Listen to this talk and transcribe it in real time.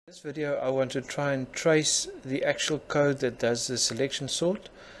In this video I want to try and trace the actual code that does the selection sort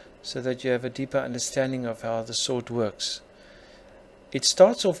so that you have a deeper understanding of how the sort works. It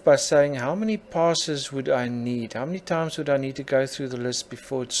starts off by saying how many passes would I need, how many times would I need to go through the list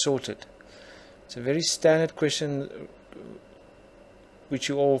before it's sorted. It's a very standard question which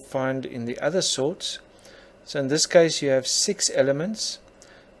you all find in the other sorts. So in this case you have 6 elements,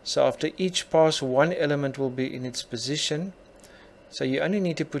 so after each pass one element will be in its position. So you only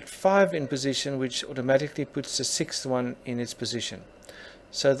need to put 5 in position, which automatically puts the 6th one in its position.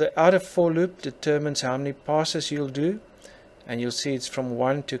 So the outer for loop determines how many passes you'll do, and you'll see it's from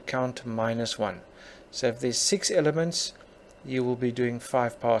 1 to count -1. So if there's 6 elements, you will be doing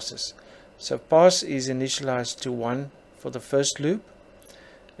 5 passes. So pass is initialized to 1 for the first loop,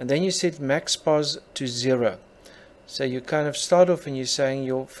 and then you set max pass to 0. So you kind of start off and you're saying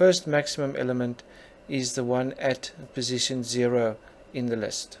your first maximum element is the one at position 0 in the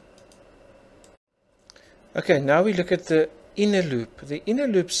list. Okay, now we look at the inner loop. The inner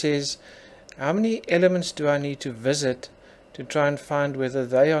loop says how many elements do I need to visit to try and find whether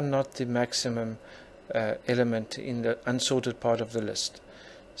they are not the maximum element in the unsorted part of the list.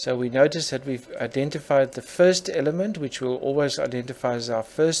 So we notice that we've identified the first element, which we'll always identify as our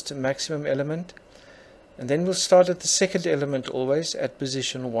first maximum element, and then we'll start at the second element always at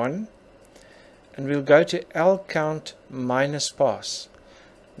position 1. And we'll go to L count minus pass.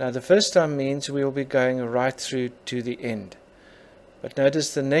 Now the first time means we'll be going right through to the end. But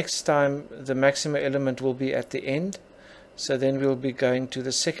notice the next time the maximum element will be at the end. So then we'll be going to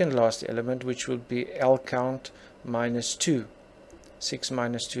the second last element, which will be L count minus 2. 6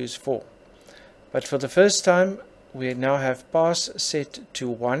 minus 2 is 4. But for the first time we now have pass set to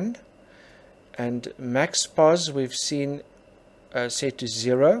 1. And max pass we've seen set to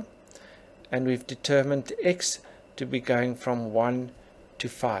 0. And we've determined x to be going from 1 to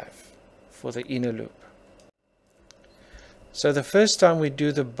 5 for the inner loop. So the first time we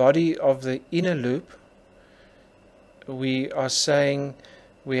do the body of the inner loop, we are saying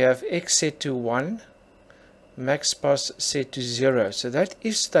we have x set to 1, max pass set to 0. So that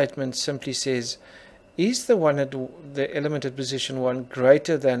if statement simply says, is the one at the element at position 1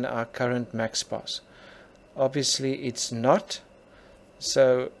 greater than our current max pass? Obviously it's not,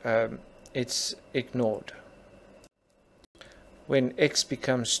 so it's ignored. When x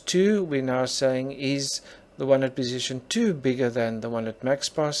becomes 2, we're now saying, is the one at position 2 bigger than the one at max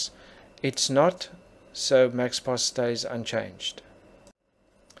pass? It's not, so max pass stays unchanged.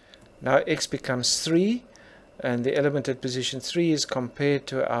 Now x becomes 3, and the element at position 3 is compared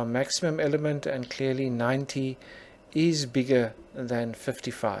to our maximum element, and clearly 90 is bigger than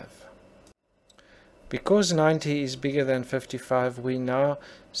 55. Because 90 is bigger than 55, we now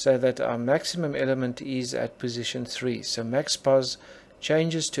say that our maximum element is at position 3. So max pass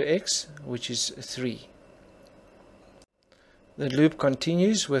changes to x, which is 3. The loop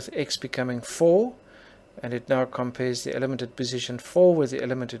continues with x becoming 4, and it now compares the element at position 4 with the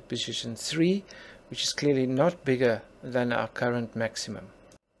element at position 3, which is clearly not bigger than our current maximum.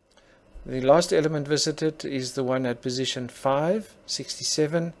 The last element visited is the one at position 5,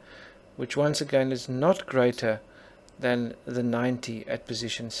 67, which once again is not greater than the 90 at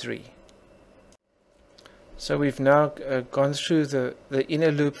position 3. So we've now gone through the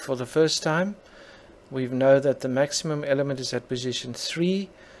inner loop for the first time. We know that the maximum element is at position 3,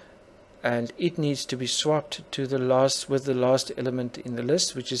 and it needs to be swapped to the last with the last element in the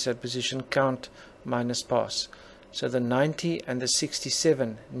list, which is at position count minus pass. So the 90 and the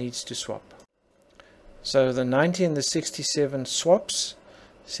 67 needs to swap. So the 90 and the 67 swaps.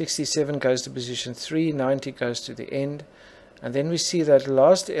 67 goes to position 3, 90 goes to the end, and then we see that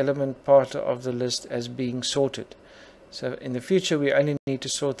last element part of the list as being sorted. So in the future we only need to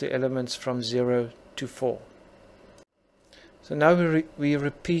sort the elements from 0 to 4. So now we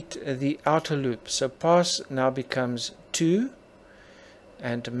repeat the outer loop. So pass now becomes 2,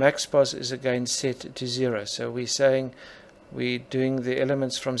 and max pass is again set to 0. So we're saying we're doing the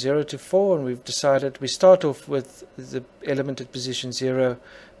elements from 0 to 4, and we've decided we start off with the element at position 0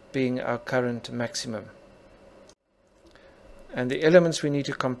 being our current maximum. And the elements we need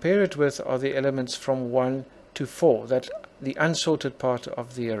to compare it with are the elements from 1 to 4, that the unsorted part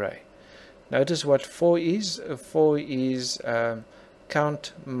of the array. Notice what 4 is. 4 is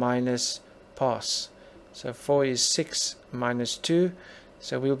count minus pass. So 4 is 6 minus 2.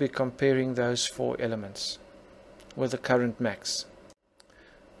 So we'll be comparing those 4 elements with the current max.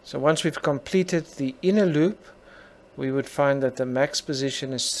 So once we've completed the inner loop, we would find that the max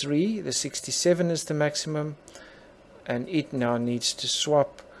position is 3, the 67 is the maximum, and it now needs to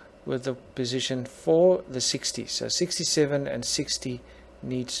swap with the position 4, the 60. So 67 and 60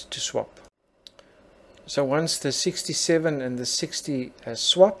 needs to swap. So once the 67 and the 60 has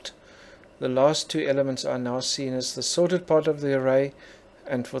swapped, the last two elements are now seen as the sorted part of the array,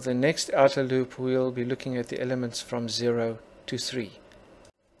 and for the next outer loop we'll be looking at the elements from 0 to 3.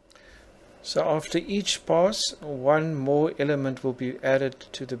 So after each pass, one more element will be added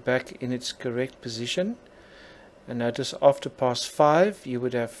to the back in its correct position. And notice after pass 5 you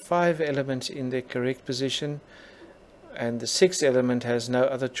would have 5 elements in their correct position, and the 6th element has no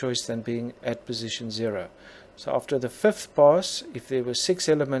other choice than being at position 0. So after the 5th pass, if there were 6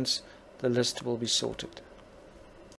 elements, the list will be sorted.